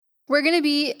We're going to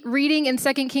be reading in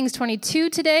 2 Kings 22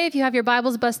 today. If you have your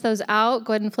Bibles, bust those out.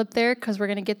 Go ahead and flip there because we're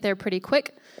going to get there pretty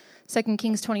quick. 2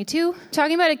 Kings 22.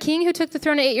 Talking about a king who took the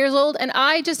throne at 8 years old, and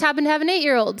I just happen to have an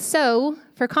 8-year-old. So,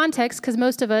 for context, because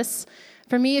most of us,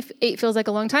 for me, if 8 feels like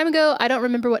a long time ago, I don't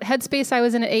remember what headspace I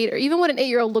was in at 8, or even what an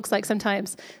 8-year-old looks like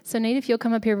sometimes. So, Nate, if you'll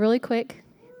come up here really quick.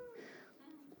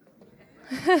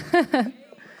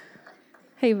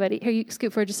 Hey, buddy. Here, you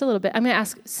scoot forward just a little bit. I'm going to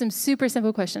ask some super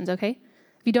simple questions, okay?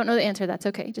 If you don't know the answer, that's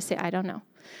okay. Just say, I don't know.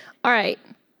 All right.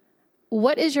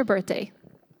 What is your birthday?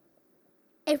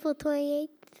 April 28th.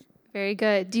 Very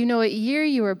good. Do you know what year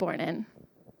you were born in?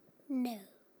 No.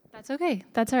 That's okay.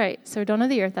 That's all right. So don't know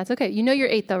the year. That's okay. You know you're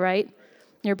 8, though, right?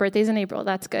 Your birthday's in April.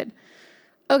 That's good.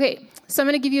 Okay. So I'm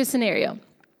going to give you a scenario.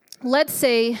 Let's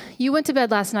say you went to bed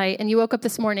last night and you woke up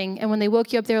this morning, and when they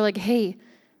woke you up, they were like, hey,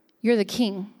 you're the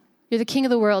king. You're the king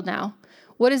of the world now.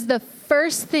 What is the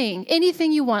first thing,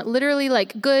 anything you want, literally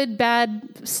like good,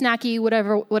 bad, snacky,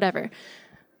 whatever,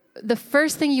 the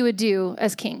first thing you would do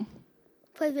as king?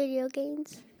 Play video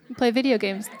games. Play video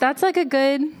games. That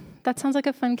sounds like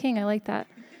a fun king. I like that.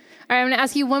 All right, I'm going to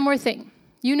ask you one more thing.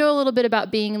 You know a little bit about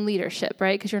being in leadership,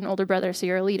 right? Because you're an older brother, so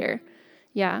you're a leader.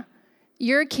 Yeah.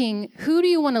 You're a king. Who do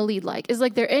you want to lead like? Is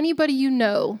like there anybody you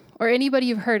know or anybody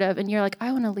you've heard of, and you're like,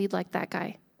 I want to lead like that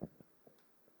guy?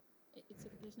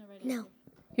 No.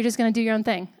 You're just going to do your own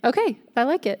thing. Okay, I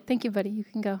like it. Thank you, buddy. You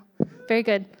can go. Very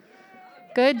good.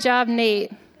 Good job,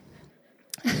 Nate.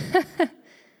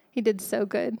 He did so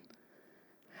good.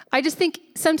 I just think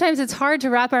sometimes it's hard to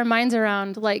wrap our minds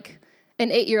around like an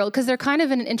 8-year-old because they're kind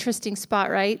of in an interesting spot,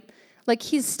 right? Like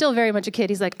he's still very much a kid.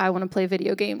 He's like, I want to play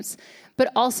video games.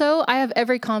 But also I have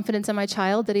every confidence in my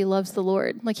child that he loves the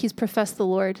Lord. Like he's professed the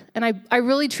Lord. And I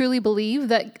really truly believe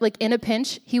that like in a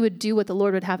pinch, he would do what the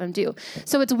Lord would have him do.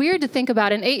 So it's weird to think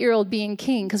about an 8-year-old being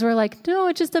king because we're like, no,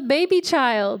 it's just a baby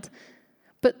child.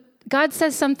 But God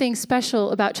says something special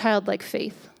about childlike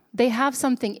faith. They have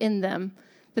something in them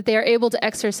that they are able to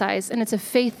exercise, and it's a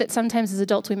faith that sometimes as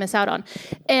adults we miss out on.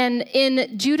 And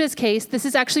in Judah's case, this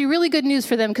is actually really good news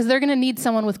for them because they're going to need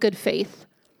someone with good faith.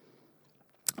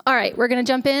 All right, we're going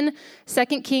to jump in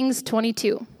 2 Kings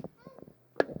 22.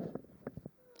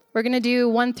 We're going to do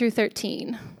 1 through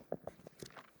 13.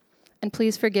 And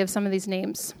please forgive some of these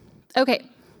names. Okay.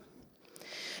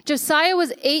 Josiah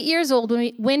was 8 years old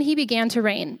when he began to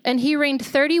reign, and he reigned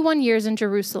 31 years in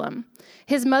Jerusalem.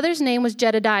 His mother's name was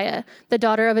Jedidiah, the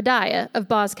daughter of Adiah of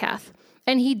Bozkath.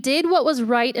 And he did what was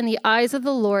right in the eyes of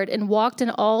the Lord and walked in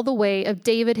all the way of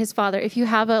David his father. If you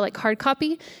have a hard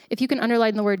copy, if you can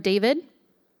underline the word David.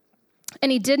 And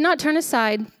he did not turn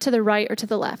aside to the right or to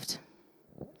the left.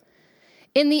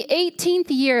 In the 18th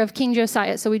year of King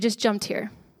Josiah, so we just jumped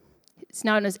here. It's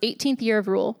now in his 18th year of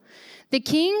rule. The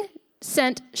king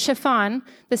sent Shaphan,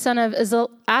 the son of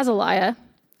Azaliah,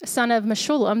 son of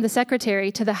Meshullam, the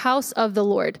secretary, to the house of the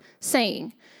Lord,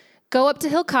 saying, Go up to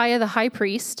Hilkiah the high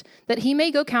priest, that he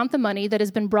may go count the money that has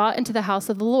been brought into the house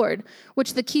of the Lord,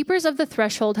 which the keepers of the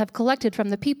threshold have collected from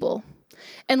the people.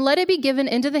 And let it be given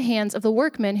into the hands of the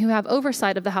workmen who have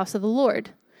oversight of the house of the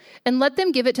Lord. And let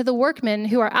them give it to the workmen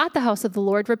who are at the house of the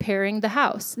Lord repairing the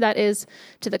house, that is,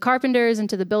 to the carpenters and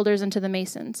to the builders and to the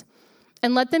masons.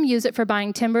 And let them use it for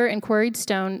buying timber and quarried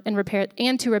stone and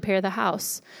to repair the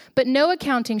house. But no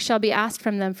accounting shall be asked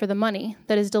from them for the money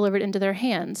that is delivered into their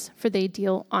hands, for they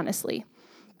deal honestly.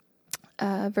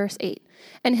 Verse 8.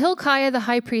 And Hilkiah the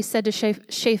high priest said to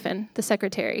Shaphan, the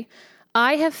secretary,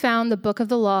 I have found the book of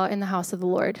the law in the house of the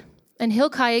Lord. And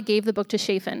Hilkiah gave the book to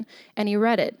Shaphan, and he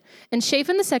read it. And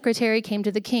Shaphan the secretary came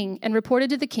to the king and reported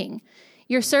to the king,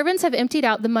 Your servants have emptied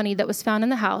out the money that was found in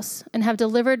the house, and have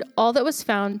delivered all that was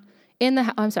found and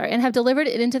have delivered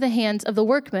it into the hands of the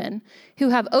workmen who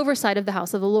have oversight of the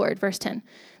house of the Lord. Verse 10.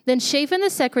 Then Shaphan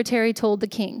the secretary told the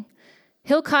king,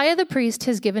 Hilkiah the priest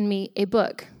has given me a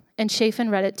book. And Shaphan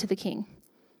read it to the king.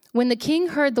 When the king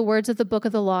heard the words of the book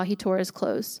of the law, he tore his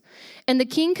clothes. And the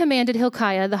king commanded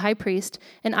Hilkiah the high priest,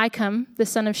 and Ahikam the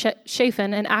son of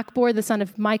Shaphan, and Achbor the son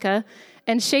of Micah,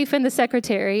 and Shaphan the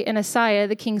secretary, and Asaiah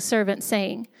the king's servant,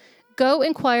 saying, Go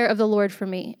inquire of the Lord for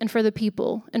me, and for the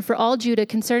people, and for all Judah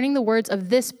concerning the words of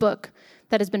this book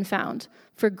that has been found.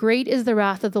 For great is the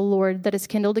wrath of the Lord that is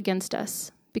kindled against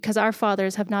us, because our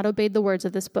fathers have not obeyed the words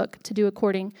of this book to do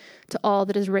according to all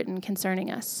that is written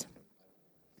concerning us.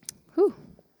 Whew.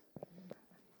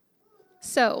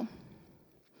 So,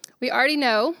 we already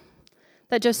know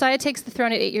that Josiah takes the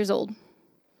throne at 8 years old.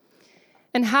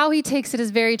 And how he takes it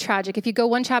is very tragic. If you go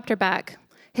one chapter back,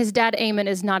 his dad Amon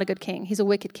is not a good king. He's a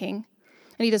wicked king.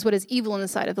 And he does what is evil in the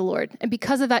sight of the Lord. And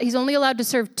because of that, he's only allowed to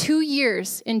serve 2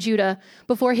 years in Judah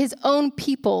before his own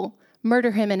people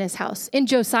murder him in his house, in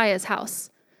Josiah's house.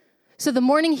 So the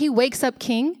morning he wakes up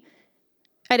king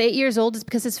at 8 years old is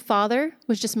because his father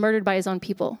was just murdered by his own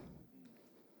people.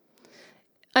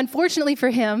 Unfortunately for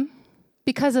him,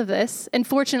 because of this, and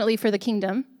fortunately for the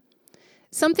kingdom,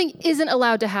 something isn't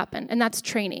allowed to happen, and that's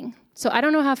training. So I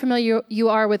don't know how familiar you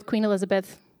are with Queen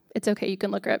Elizabeth. It's okay, you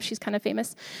can look her up. She's kind of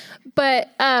famous. But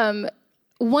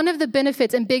one of the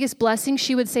benefits and biggest blessings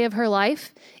she would say of her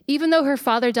life, even though her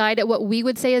father died at what we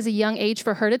would say is a young age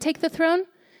for her to take the throne,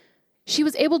 she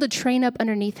was able to train up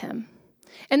underneath him.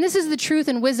 And this is the truth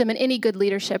and wisdom in any good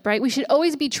leadership, right? We should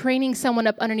always be training someone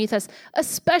up underneath us,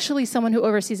 especially someone who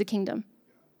oversees a kingdom.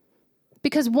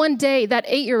 Because one day, that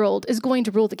 8-year-old is going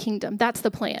to rule the kingdom. That's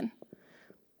the plan.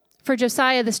 For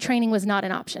Josiah, this training was not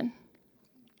an option.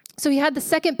 So he had the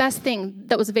second best thing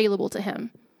that was available to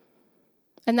him,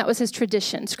 and that was his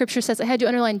tradition. Scripture says, I had you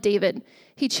underline David.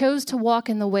 He chose to walk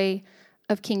in the way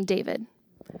of King David.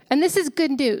 And this is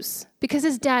good news, because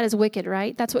his dad is wicked,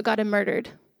 right? That's what got him murdered.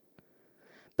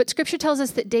 But Scripture tells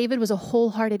us that David was a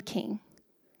wholehearted king.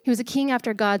 He was a king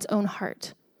after God's own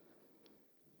heart.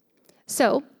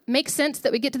 So, makes sense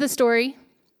that we get to the story.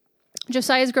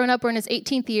 Josiah's grown up, we're in his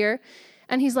 18th year,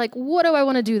 and he's like, what do I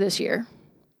want to do this year?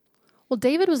 Well,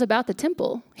 David was about the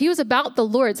temple. He was about the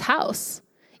Lord's house.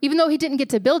 Even though he didn't get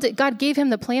to build it, God gave him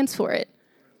the plans for it.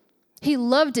 He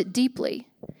loved it deeply.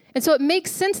 And so it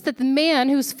makes sense that the man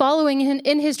who's following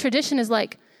in his tradition is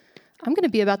like, I'm going to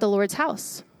be about the Lord's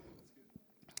house.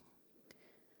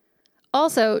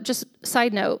 Also, just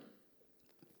side note,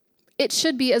 it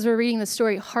should be, as we're reading the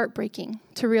story, heartbreaking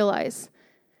to realize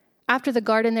after the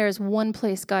garden, there is one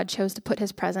place God chose to put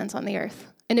his presence on the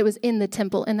earth, and it was in the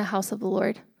temple, in the house of the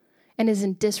Lord, and is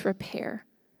in disrepair.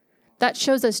 That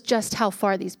shows us just how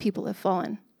far these people have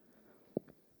fallen.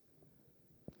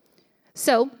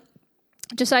 So,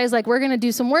 Josiah's like, we're going to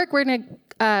do some work. We're going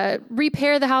to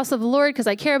repair the house of the Lord because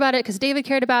I care about it, because David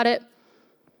cared about it.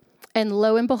 And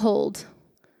lo and behold,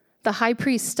 the high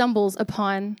priest stumbles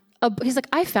upon he's like,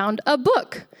 I found a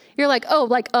book. You're like, oh,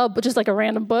 just like a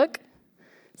random book?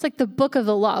 It's like the book of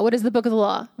the law. What is the book of the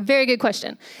law? Very good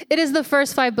question. It is the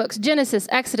first 5 books, Genesis,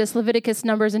 Exodus, Leviticus,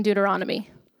 Numbers, and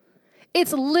Deuteronomy.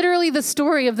 It's literally the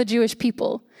story of the Jewish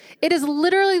people. It is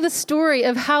literally the story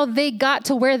of how they got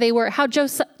to where they were, how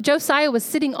Josiah was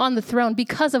sitting on the throne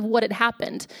because of what had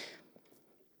happened.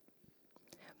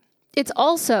 It's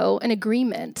also an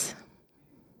agreement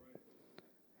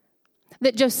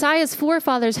that Josiah's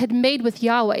forefathers had made with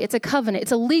Yahweh. It's a covenant.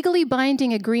 It's a legally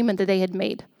binding agreement that they had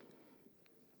made.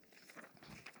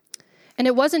 And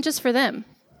it wasn't just for them.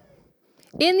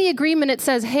 In the agreement, it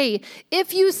says, hey,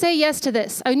 if you say yes to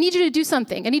this, I need you to do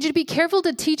something. I need you to be careful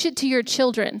to teach it to your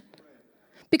children.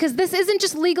 Because this isn't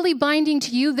just legally binding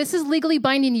to you. This is legally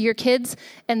binding to your kids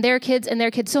and their kids and their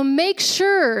kids. So make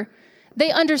sure they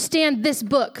understand this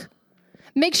book.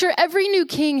 Make sure every new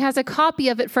king has a copy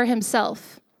of it for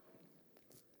himself.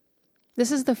 This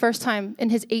is the first time in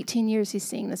his 18 years he's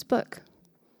seeing this book.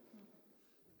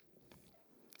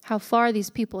 How far these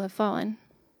people have fallen.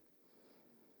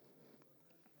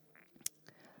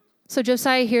 So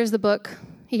Josiah hears the book.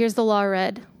 He hears the law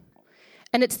read.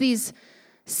 And it's these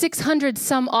 600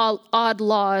 some odd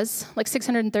laws, like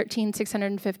 613,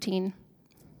 615.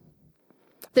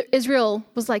 That Israel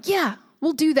was like, yeah,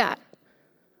 we'll do that.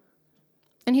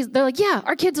 And they're like, yeah,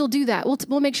 our kids will do that.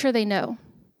 We'll make sure they know.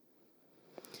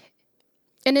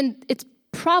 And then it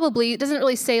doesn't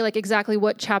really say like exactly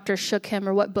what chapter shook him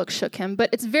or what book shook him, but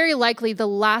it's very likely the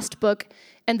last book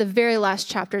and the very last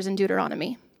chapters in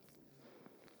Deuteronomy.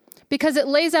 Because it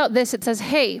lays out this, it says,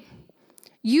 hey,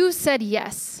 you said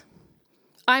yes.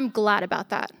 I'm glad about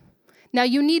that. Now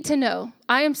you need to know,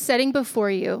 I am setting before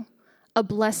you a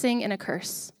blessing and a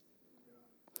curse.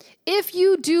 If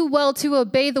you do well to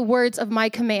obey the words of my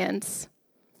commands,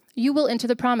 you will enter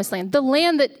the promised land, the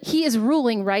land that he is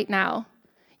ruling right now.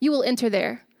 You will enter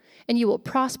there, and you will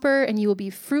prosper, and you will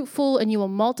be fruitful, and you will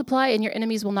multiply, and your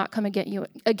enemies will not come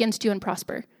against you and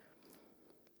prosper.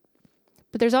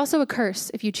 But there's also a curse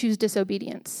if you choose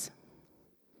disobedience.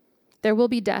 There will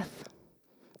be death.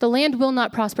 The land will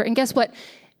not prosper. And guess what?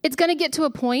 It's going to get to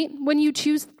a point when you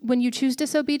choose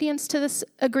disobedience to this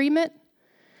agreement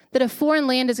that a foreign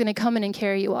land is going to come in and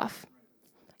carry you off.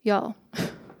 Y'all,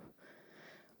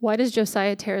 why does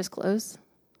Josiah tear his clothes?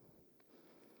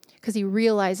 Because he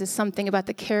realizes something about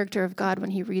the character of God when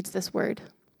he reads this word.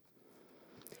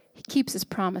 He keeps his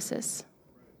promises.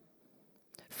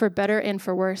 For better and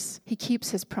for worse, he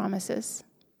keeps his promises.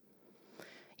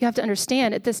 You have to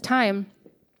understand, at this time,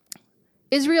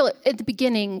 Israel at the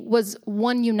beginning was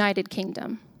one united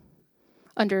kingdom.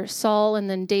 under Saul and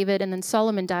then David, and then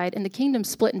Solomon died, and the kingdom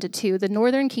split into two, the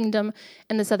northern kingdom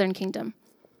and the southern kingdom.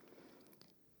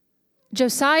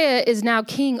 Josiah is now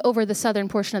king over the southern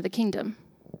portion of the kingdom.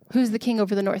 Who's the king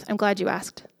over the north? I'm glad you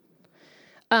asked.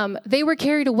 They were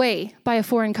carried away by a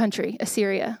foreign country,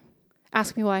 Assyria.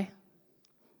 Ask me why.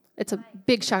 It's a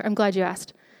big shock. I'm glad you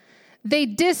asked. They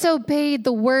disobeyed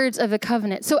the words of the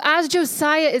covenant. So as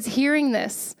Josiah is hearing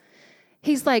this,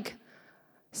 he's like,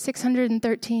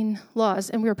 613 laws,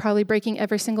 and we were probably breaking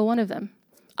every single one of them.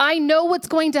 I know what's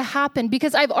going to happen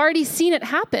because I've already seen it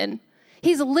happen.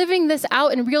 He's living this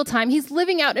out in real time. He's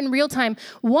living out in real time,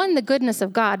 one, the goodness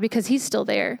of God because he's still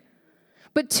there.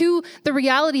 But two, the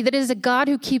reality that it is a God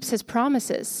who keeps his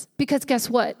promises. Because guess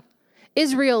what?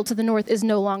 Israel to the north is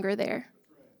no longer there.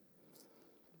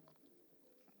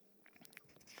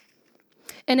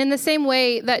 And in the same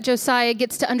way that Josiah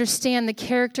gets to understand the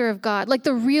character of God, like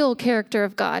the real character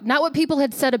of God, not what people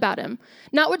had said about him,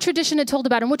 not what tradition had told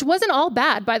about him, which wasn't all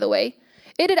bad, by the way.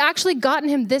 It had actually gotten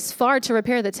him this far to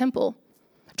repair the temple.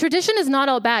 Tradition is not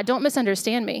all bad. Don't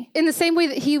misunderstand me. In the same way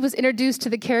that he was introduced to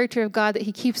the character of God, that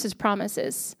he keeps his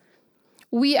promises,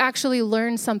 we actually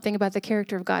learn something about the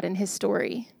character of God in his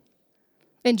story,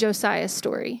 in Josiah's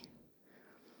story.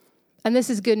 And this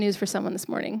is good news for someone this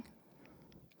morning.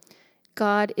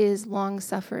 God is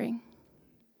long-suffering.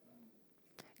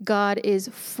 God is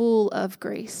full of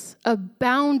grace,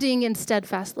 abounding in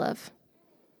steadfast love.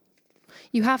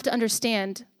 You have to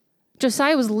understand,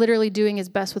 Josiah was literally doing his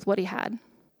best with what he had.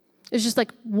 It was just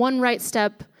like one right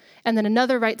step and then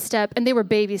another right step, and they were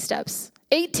baby steps.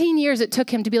 18 years it took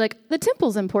him to be like, the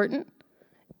temple's important.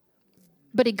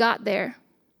 But he got there.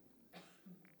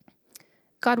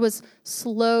 God was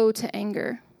slow to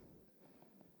anger.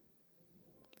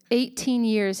 18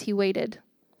 years he waited.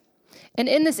 And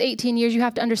in this 18 years, you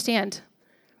have to understand,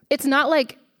 it's not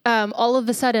like all of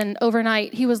a sudden,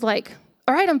 overnight, he was like,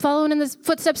 all right, I'm following in the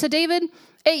footsteps of David.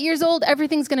 8 years old,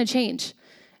 everything's going to change.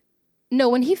 No,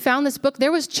 when he found this book,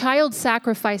 there was child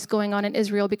sacrifice going on in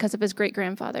Israel because of his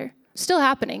great-grandfather. Still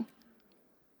happening.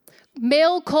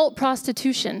 Male cult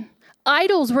prostitution.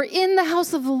 Idols were in the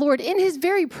house of the Lord, in his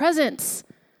very presence.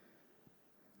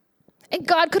 And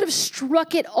God could have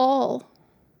struck it all.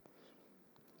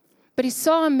 But he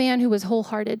saw a man who was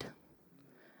wholehearted.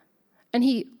 And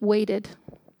he waited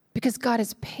because God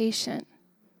is patient.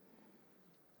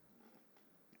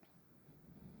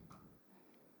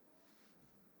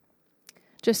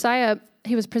 Josiah,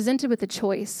 he was presented with a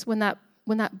choice when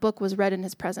that book was read in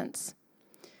his presence.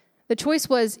 The choice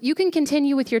was, you can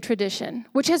continue with your tradition,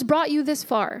 which has brought you this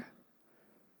far.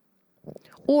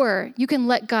 Or you can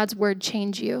let God's word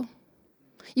change you.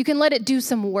 You can let it do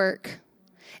some work.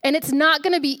 And it's not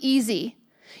going to be easy.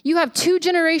 You have 2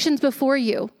 generations before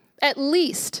you, at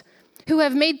least, who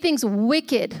have made things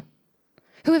wicked,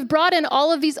 who have brought in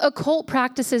all of these occult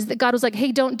practices that God was like,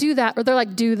 hey, don't do that. Or they're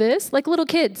like, do this, like little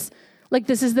kids. Like,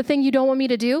 this is the thing you don't want me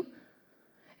to do?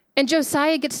 And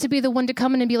Josiah gets to be the one to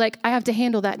come in and be like, I have to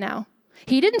handle that now.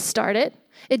 He didn't start it.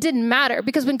 It didn't matter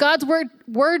because when God's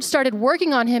word started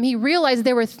working on him, he realized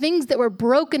there were things that were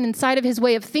broken inside of his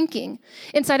way of thinking,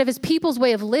 inside of his people's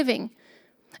way of living.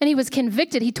 And he was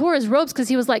convicted. He tore his robes because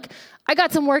he was like, I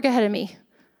got some work ahead of me.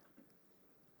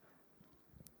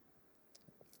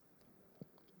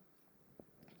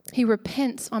 He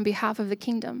repents on behalf of the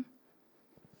kingdom.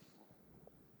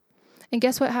 And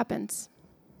guess what happens?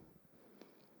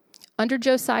 Under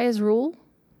Josiah's rule,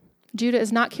 Judah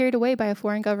is not carried away by a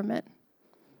foreign government.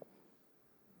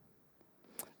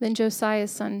 Then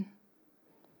Josiah's son,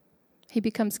 he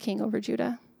becomes king over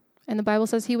Judah. And the Bible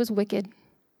says he was wicked.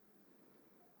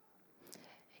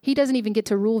 He doesn't even get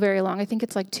to rule very long. I think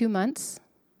it's like 2 months.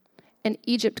 And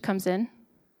Egypt comes in.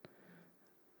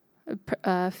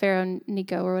 Pharaoh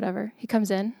Necho or whatever. He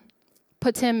comes in,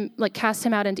 casts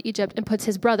him out into Egypt, and puts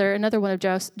his brother, another one of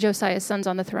Josiah's sons,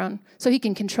 on the throne so he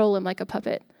can control him like a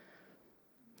puppet.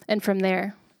 And from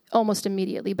there, almost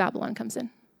immediately, Babylon comes in.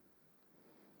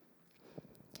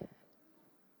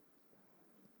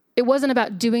 It wasn't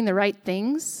about doing the right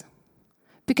things,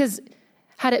 because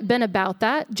had it been about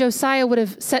that, Josiah would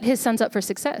have set his sons up for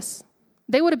success.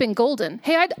 They would have been golden.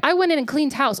 Hey, I went in and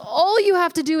cleaned house. All you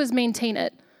have to do is maintain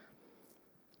it.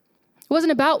 It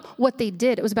wasn't about what they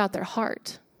did. It was about their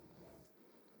heart.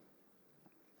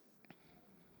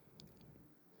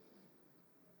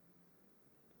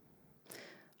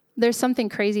 There's something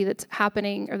crazy that's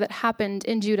happening, or that happened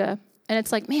in Judah. And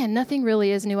it's like, man, nothing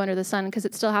really is new under the sun, because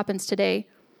it still happens today.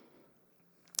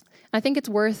 I think it's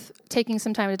worth taking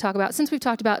some time to talk about, since we've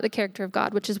talked about the character of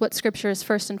God, which is what Scripture is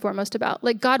first and foremost about.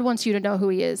 Like, God wants you to know who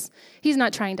he is. He's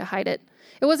not trying to hide it.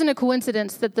 It wasn't a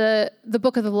coincidence that the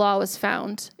book of the law was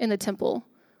found in the temple.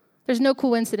 There's no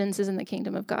coincidences in the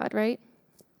kingdom of God, right?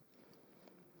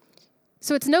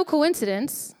 So it's no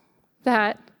coincidence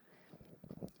that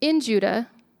in Judah,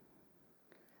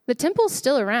 the temple's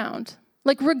still around.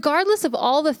 Like, regardless of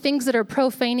all the things that are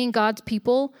profaning God's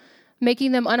people,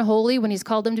 making them unholy when he's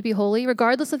called them to be holy,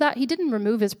 regardless of that, he didn't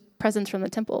remove his presence from the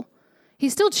temple.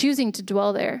 He's still choosing to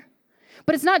dwell there.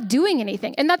 But it's not doing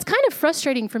anything. And that's kind of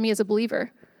frustrating for me as a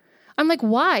believer. I'm like,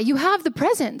 why? You have the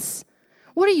presence.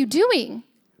 What are you doing?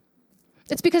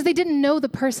 It's because they didn't know the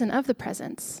person of the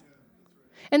presence.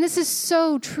 And this is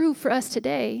so true for us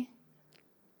today.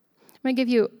 I'm going to give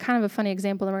you kind of a funny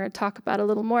example, and we're going to talk about it a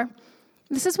little more.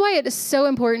 This is why it is so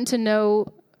important to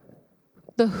know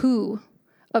the who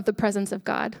of the presence of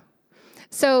God.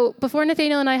 So before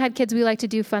Nathaniel and I had kids, we liked to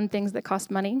do fun things that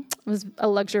cost money. It was a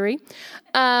luxury.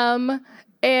 And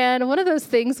one of those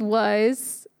things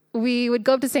was we would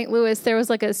go up to St. Louis. There was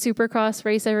like a supercross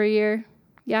race every year.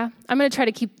 Yeah, I'm going to try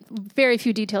to keep very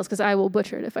few details because I will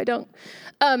butcher it if I don't.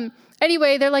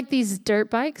 Anyway, they're like these dirt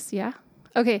bikes. Yeah.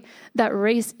 Okay, that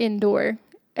race indoor.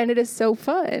 And it is so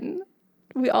fun.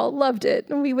 We all loved it.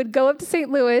 And we would go up to St.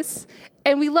 Louis,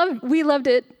 and we loved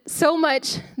it so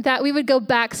much that we would go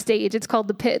backstage. It's called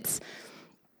the pits.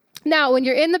 Now, when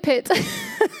you're in the pits,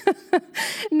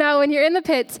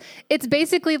 it's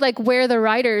basically like where the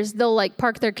riders, they'll like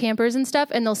park their campers and stuff,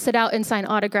 and they'll sit out and sign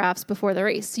autographs before the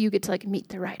race. So you get to like meet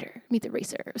the rider, meet the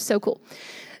racer. It was so cool.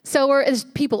 So there's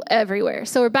people everywhere.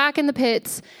 So we're back in the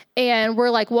pits, and we're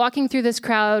like walking through this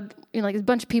crowd, like a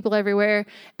bunch of people everywhere.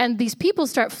 And these people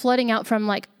start flooding out from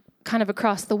like kind of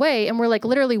across the way, and we're like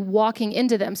literally walking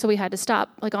into them. So we had to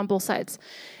stop like on both sides.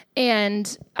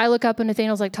 And I look up, and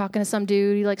Nathaniel's like talking to some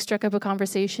dude. He like struck up a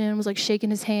conversation, was like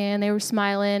shaking his hand. They were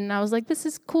smiling. And I was like, this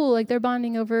is cool. Like they're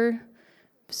bonding over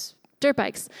dirt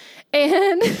bikes.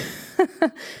 And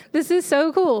this is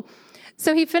so cool.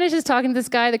 So he finishes talking to this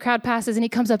guy, the crowd passes, and he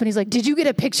comes up and he's like, did you get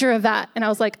a picture of that? And I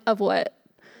was like, of what?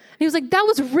 And he was like, that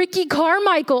was Ricky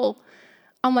Carmichael.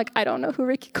 I'm like, I don't know who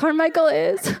Ricky Carmichael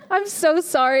is. I'm so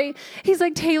sorry. He's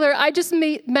like, Taylor, I just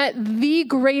met the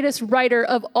greatest writer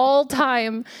of all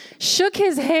time, shook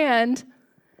his hand,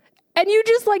 and you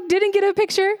just like didn't get a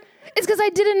picture? It's because I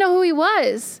didn't know who he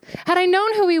was. Had I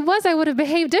known who he was, I would have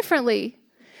behaved differently.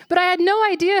 But I had no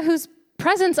idea whose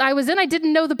presence I was in. I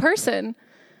didn't know the person.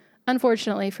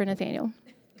 Unfortunately for Nathaniel.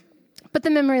 But the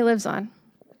memory lives on.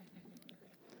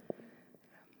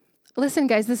 Listen,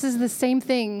 guys, this is the same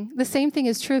thing. The same thing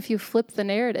is true if you flip the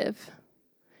narrative.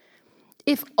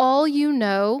 If all you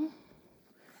know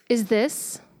is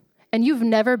this, and you've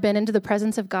never been into the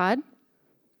presence of God,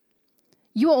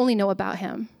 you only know about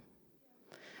him.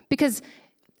 Because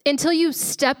until you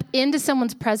step into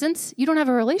someone's presence, you don't have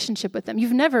a relationship with them.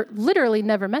 You've literally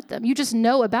never met them. You just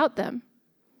know about them.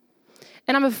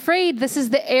 And I'm afraid this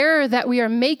is the error that we are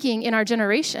making in our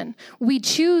generation. We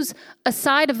choose a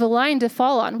side of the line to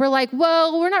fall on. We're like,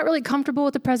 well, we're not really comfortable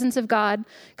with the presence of God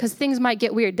because things might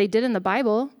get weird. They did in the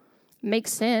Bible.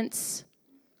 Makes sense.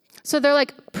 So they're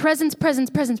like, presence,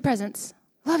 presence, presence, presence.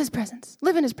 Love his presence.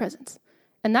 Live in his presence.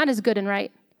 And that is good and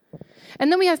right.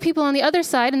 And then we have people on the other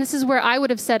side, and this is where I would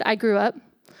have said I grew up,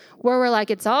 where we're like,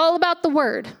 it's all about the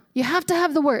word. You have to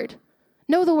have the word.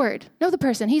 Know the word. Know the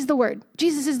person. He's the word.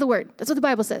 Jesus is the word. That's what the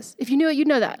Bible says. If you knew it, you'd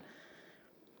know that.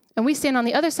 And we stand on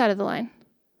the other side of the line.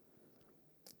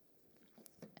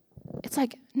 It's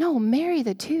like, no, marry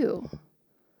the two.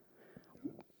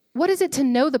 What is it to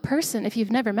know the person if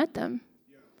you've never met them?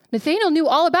 Nathaniel knew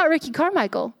all about Ricky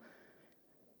Carmichael,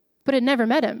 but had never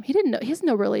met him. He has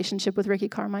no relationship with Ricky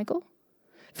Carmichael.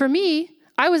 For me,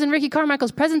 I was in Ricky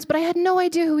Carmichael's presence, but I had no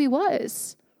idea who he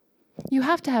was. You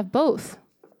have to have both.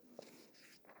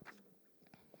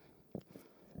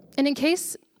 And in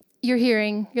case you're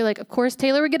like, of course,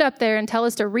 Taylor would get up there and tell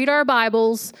us to read our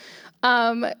Bibles.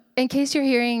 In case you're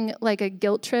hearing like a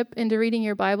guilt trip into reading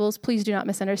your Bibles, please do not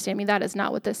misunderstand me. That is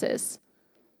not what this is.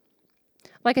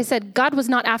 Like I said, God was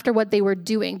not after what they were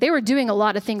doing. They were doing a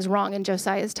lot of things wrong in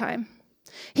Josiah's time.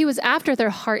 He was after their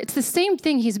heart. It's the same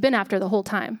thing he's been after the whole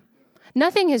time.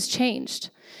 Nothing has changed.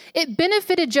 It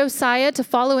benefited Josiah to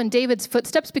follow in David's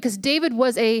footsteps because David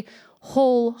was a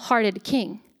wholehearted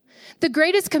king. The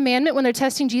greatest commandment when they're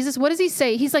testing Jesus, what does he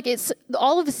say? He's like, it's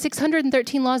all of the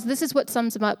 613 laws. This is what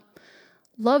sums them up.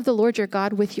 Love the Lord your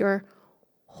God with your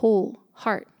whole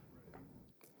heart.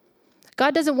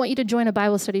 God doesn't want you to join a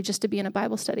Bible study just to be in a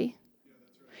Bible study.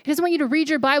 He doesn't want you to read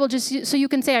your Bible just so you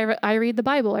can say, I read the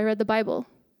Bible, I read the Bible.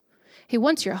 He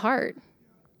wants your heart.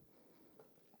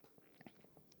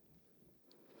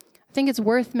 I think it's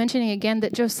worth mentioning again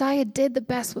that Josiah did the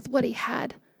best with what he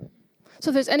had. So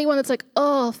if there's anyone that's like,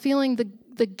 oh, feeling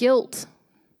the guilt,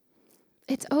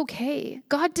 it's okay.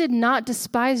 God did not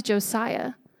despise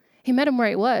Josiah. He met him where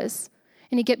he was,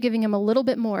 and he kept giving him a little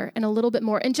bit more and a little bit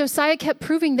more. And Josiah kept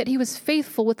proving that he was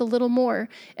faithful with the little more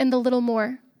and the little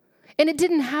more. And it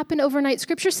didn't happen overnight.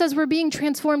 Scripture says we're being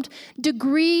transformed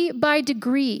degree by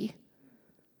degree.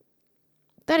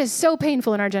 That is so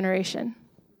painful in our generation.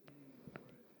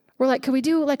 We're like, can we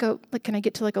do can I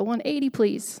get to like a 180,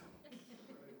 please?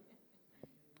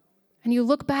 And you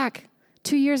look back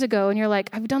 2 years ago and you're like,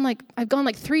 I've gone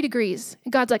like 3 degrees.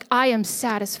 And God's like, I am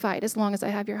satisfied as long as I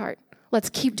have your heart. Let's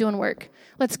keep doing work.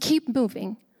 Let's keep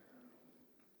moving.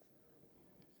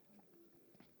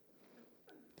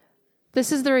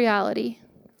 This is the reality.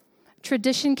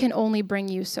 Tradition can only bring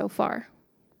you so far.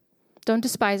 Don't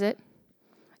despise it.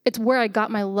 It's where I got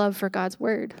my love for God's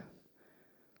word.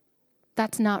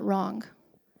 That's not wrong,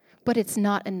 but it's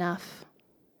not enough.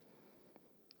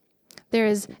 There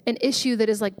is an issue that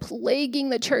is like plaguing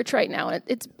the church right now, and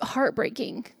it's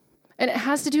heartbreaking, and it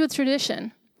has to do with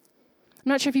tradition. I'm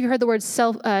not sure if you've heard the word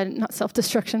not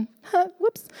self-destruction,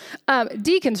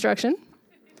 deconstruction.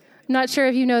 Not sure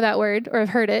if you know that word or have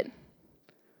heard it.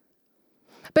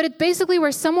 But it's basically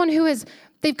where someone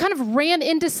they've kind of ran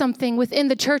into something within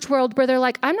the church world where they're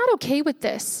like, I'm not okay with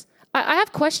this. I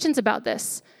have questions about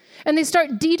this. And they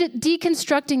start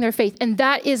deconstructing their faith, and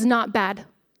that is not bad.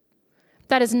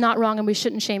 That is not wrong, and we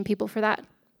shouldn't shame people for that.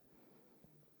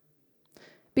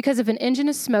 Because if an engine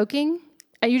is smoking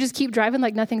and you just keep driving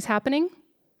like nothing's happening,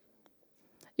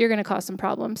 you're going to cause some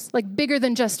problems, like bigger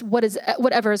than just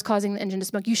whatever is causing the engine to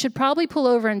smoke. You should probably pull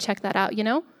over and check that out,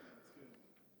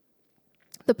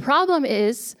 The problem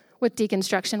is with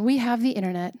deconstruction, we have the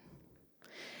internet.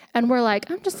 And we're like,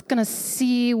 I'm just going to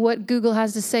see what Google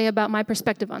has to say about my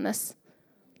perspective on this.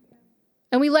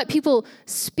 And we let people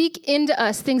speak into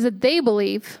us things that they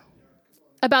believe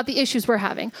about the issues we're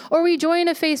having. Or we join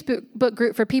a Facebook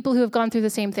group for people who have gone through the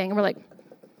same thing. And we're like,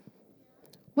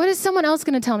 what is someone else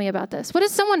going to tell me about this? What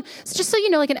is just so you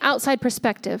know, like an outside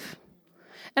perspective.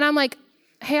 And I'm like,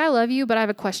 hey, I love you, but I have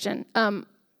a question.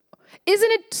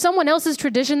 Isn't it someone else's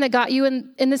tradition that got you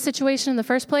in this situation in the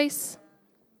first place?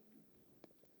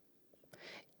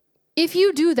 If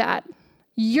you do that,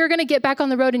 you're going to get back on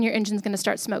the road and your engine's going to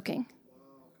start smoking.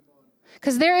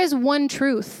 Because there is one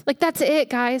truth. Like, that's it,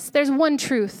 guys. There's one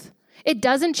truth. It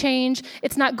doesn't change.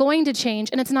 It's not going to change,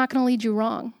 and it's not going to lead you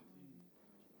wrong.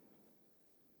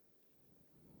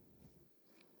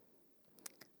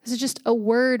 This is just a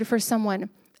word for someone.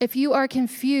 If you are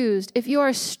confused, if you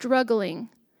are struggling,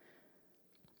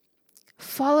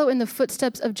 follow in the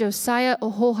footsteps of Josiah, a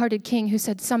wholehearted king who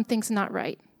said something's not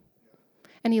right.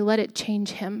 And he let it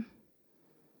change him.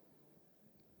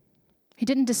 He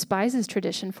didn't despise his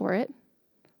tradition for it.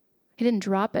 He didn't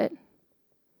drop it.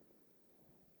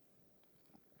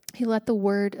 He let the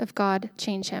word of God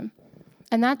change him.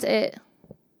 And that's it.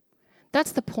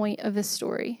 That's the point of this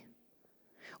story.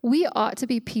 We ought to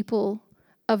be people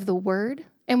of the word,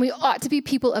 and we ought to be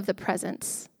people of the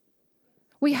presence.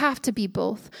 We have to be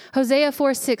both. Hosea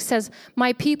 4:6 says,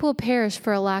 my people perish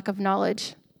for a lack of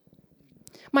knowledge.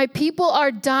 My people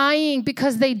are dying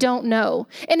because they don't know.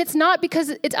 And it's not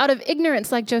because it's out of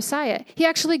ignorance like Josiah. He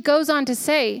actually goes on to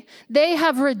say, they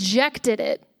have rejected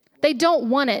it. They don't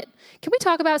want it. Can we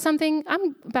talk about something?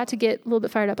 I'm about to get a little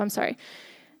bit fired up. I'm sorry.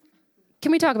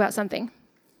 Can we talk about something?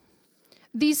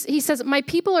 He says, my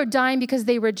people are dying because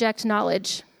they reject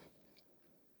knowledge.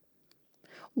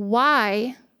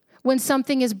 Why, when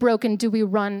something is broken, do we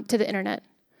run to the internet?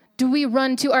 Do we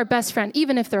run to our best friend,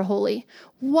 even if they're holy?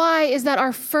 Why is that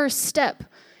our first step?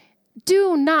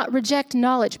 Do not reject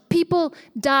knowledge. People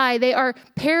die. They are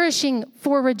perishing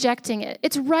for rejecting it.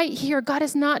 It's right here. God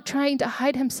is not trying to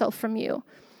hide himself from you.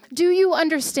 Do you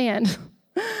understand?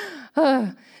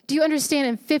 Do you understand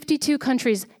in 52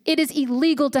 countries, it is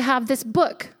illegal to have this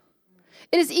book?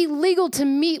 It is illegal to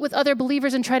meet with other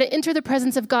believers and try to enter the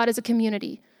presence of God as a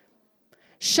community.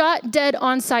 Shot dead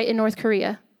on site in North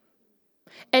Korea.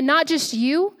 And not just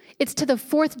you, it's to the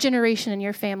 4th generation in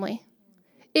your family.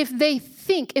 If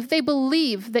they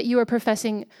believe that you are a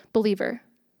professing believer.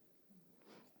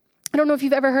 I don't know if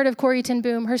you've ever heard of Corrie ten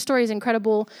Boom. Her story is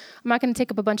incredible. I'm not going to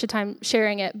take up a bunch of time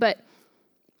sharing it, but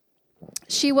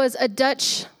she was a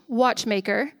Dutch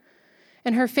watchmaker,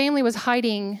 and her family was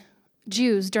hiding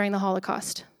Jews during the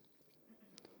Holocaust.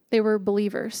 They were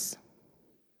believers.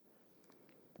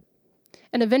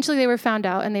 And eventually they were found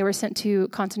out, and they were sent to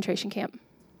concentration camp.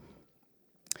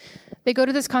 They go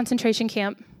to this concentration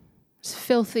camp. It's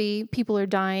filthy. People are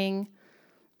dying.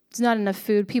 There's not enough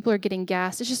food. People are getting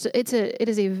gassed. It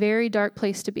is a very dark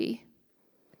place to be.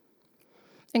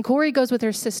 And Corrie goes with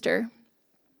her sister,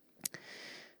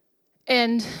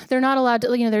 And they're not allowed to,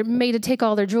 they're made to take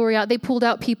all their jewelry out. They pulled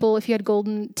out people, if you had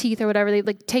golden teeth or whatever,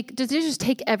 they just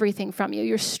take everything from you.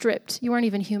 You're stripped. You aren't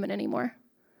even human anymore.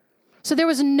 So there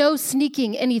was no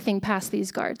sneaking anything past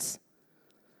these guards.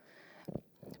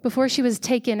 Before she was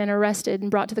taken and arrested and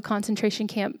brought to the concentration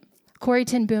camp, Corrie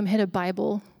ten Boom hid a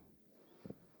Bible.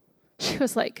 She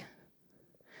was like,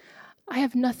 I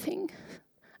have nothing.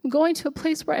 I'm going to a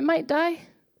place where I might die.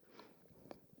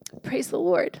 Praise the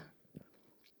Lord.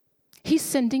 He's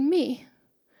sending me.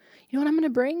 You know what I'm going to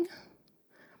bring?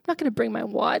 I'm not going to bring my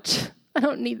watch. I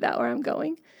don't need that where I'm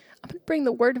going. I'm going to bring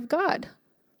the word of God.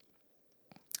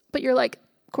 But you're like,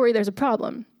 Corrie, there's a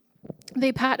problem.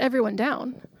 They pat everyone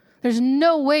down. There's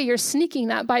no way you're sneaking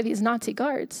that by these Nazi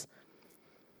guards.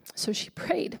 So she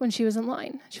prayed when she was in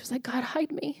line. She was like, God,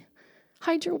 hide me.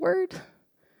 Hide your word.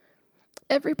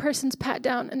 Every person's pat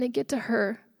down, and they get to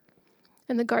her,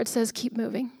 and the guard says, keep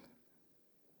moving.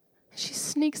 She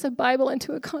sneaks a Bible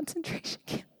into a concentration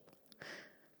camp.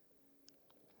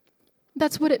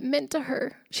 That's what it meant to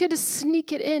her. She had to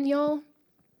sneak it in, y'all.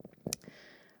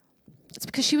 It's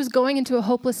because she was going into a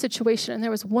hopeless situation, and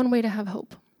there was one way to have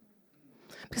hope.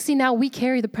 Because see, now we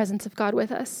carry the presence of God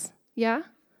with us, yeah?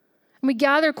 And we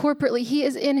gather corporately. He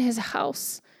is in his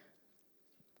house.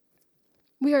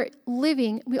 We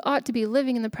ought to be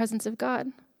living in the presence of God.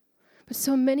 But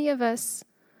so many of us,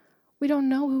 we don't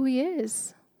know who he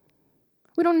is.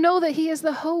 We don't know that he is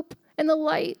the hope and the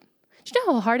light. Do you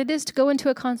know how hard it is to go into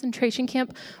a concentration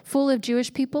camp full of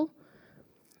Jewish people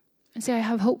and say, I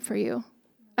have hope for you,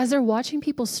 as they're watching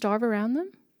people starve around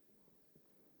them?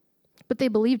 But they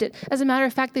believed it. As a matter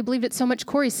of fact, they believed it so much,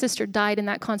 Corrie's sister died in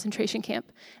that concentration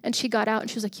camp. And she got out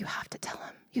and she was like, you have to tell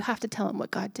him. You have to tell him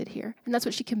what God did here. And that's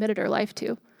what she committed her life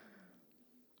to.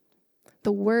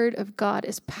 The word of God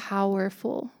is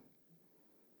powerful.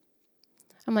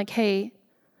 I'm like, hey,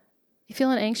 you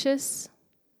feeling anxious?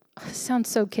 Oh, this sounds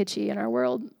so kitschy in our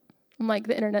world. I'm like,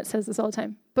 the internet says this all the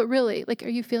time. But really, are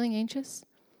you feeling anxious?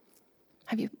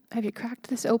 Have you cracked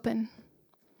this open?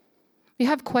 You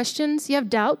have questions? You have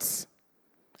doubts?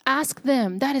 Ask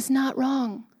them. That is not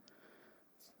wrong.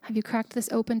 Have you cracked this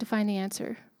open to find the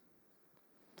answer?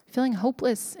 Feeling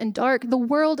hopeless and dark. The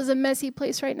world is a messy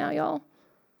place right now, y'all.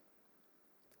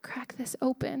 Crack this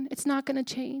open. It's not going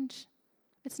to change.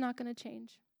 It's not going to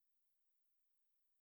change.